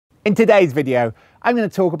In today's video, I'm going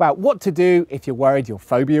to talk about what to do if you're worried your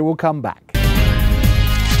phobia will come back.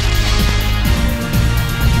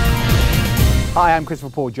 Hi, I'm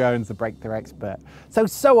Christopher Paul Jones, the breakthrough expert.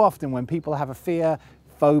 So often when people have a fear,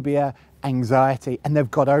 phobia, anxiety, and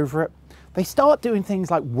they've got over it, they start doing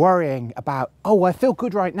things like worrying about, oh, I feel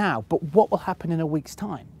good right now, but what will happen in a week's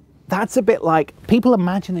time? That's a bit like people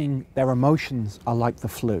imagining their emotions are like the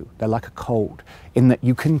flu. They're like a cold, in that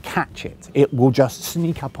you can catch it. It will just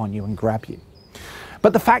sneak up on you and grab you.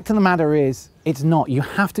 But the fact of the matter is, it's not. You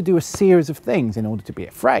have to do a series of things in order to be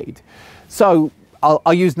afraid. So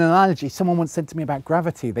I'll use an analogy. Someone once said to me about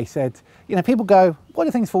gravity. They said, you know, people go, why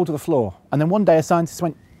do things fall to the floor? And then one day a scientist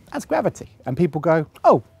went, that's gravity. And people go,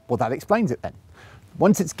 oh, well, that explains it then.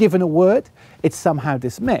 Once it's given a word, it's somehow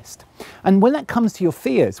dismissed. And when that comes to your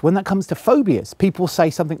fears, when that comes to phobias, people say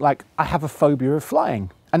something like, I have a phobia of flying.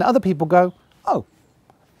 And other people go, oh,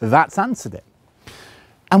 that's answered it.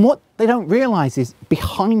 And what they don't realize is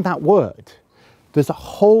behind that word, there's a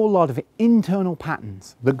whole lot of internal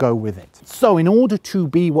patterns that go with it. So in order to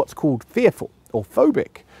be what's called fearful or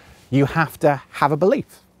phobic, you have to have a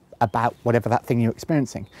belief about whatever that thing you're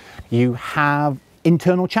experiencing. You have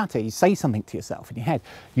internal chatter. You say something to yourself in your head.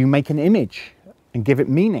 You make an image and give it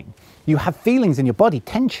meaning. You have feelings in your body,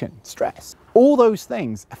 tension, stress. All those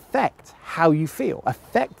things affect how you feel,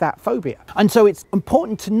 affect that phobia. And so it's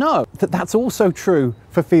important to know that that's also true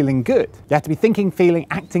for feeling good. You have to be thinking, feeling,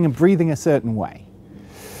 acting and breathing a certain way.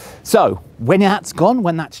 So when that's gone,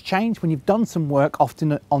 when that's changed, when you've done some work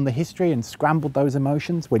often on the history and scrambled those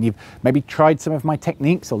emotions, when you've maybe tried some of my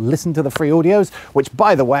techniques or listened to the free audios, which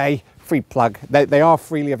by the way, free plug, they are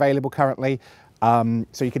freely available currently.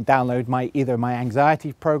 So you can download either my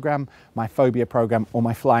anxiety program, my phobia program, or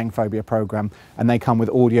my flying phobia program. And they come with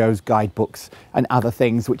audios, guidebooks, and other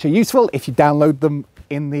things which are useful. If you download them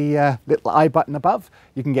in the little I button above,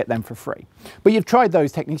 you can get them for free. But you've tried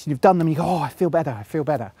those techniques and you've done them, and you go, oh, I feel better, I feel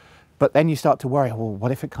better. But then you start to worry, well,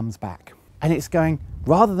 what if it comes back? And it's going,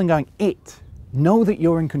 rather than going, know that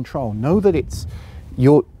you're in control, know that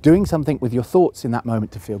you're doing something with your thoughts in that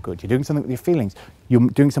moment to feel good. You're doing something with your feelings. You're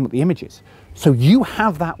doing something with the images. So you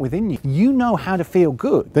have that within you. You know how to feel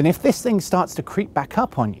good. Then if this thing starts to creep back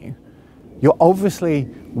up on you, you're obviously,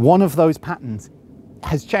 one of those patterns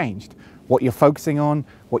has changed. What you're focusing on,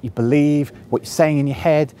 what you believe, what you're saying in your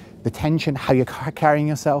head, the tension, how you're carrying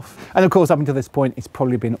yourself. And of course, up until this point, it's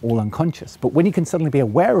probably been all unconscious. But when you can suddenly be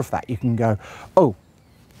aware of that, you can go, oh,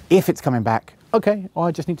 if it's coming back, okay, well,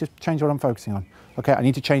 I just need to change what I'm focusing on. Okay, I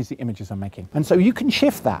need to change the images I'm making. And so you can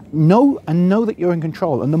shift that. Know that you're in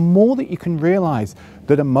control. And the more that you can realize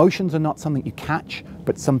that emotions are not something you catch,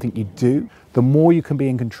 but something you do, the more you can be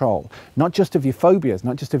in control. Not just of your phobias,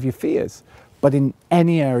 not just of your fears, but in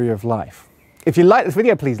any area of life. If you like this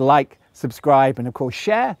video, please like, subscribe, and of course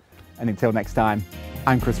share. And until next time,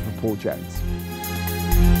 I'm Christopher Paul Jones.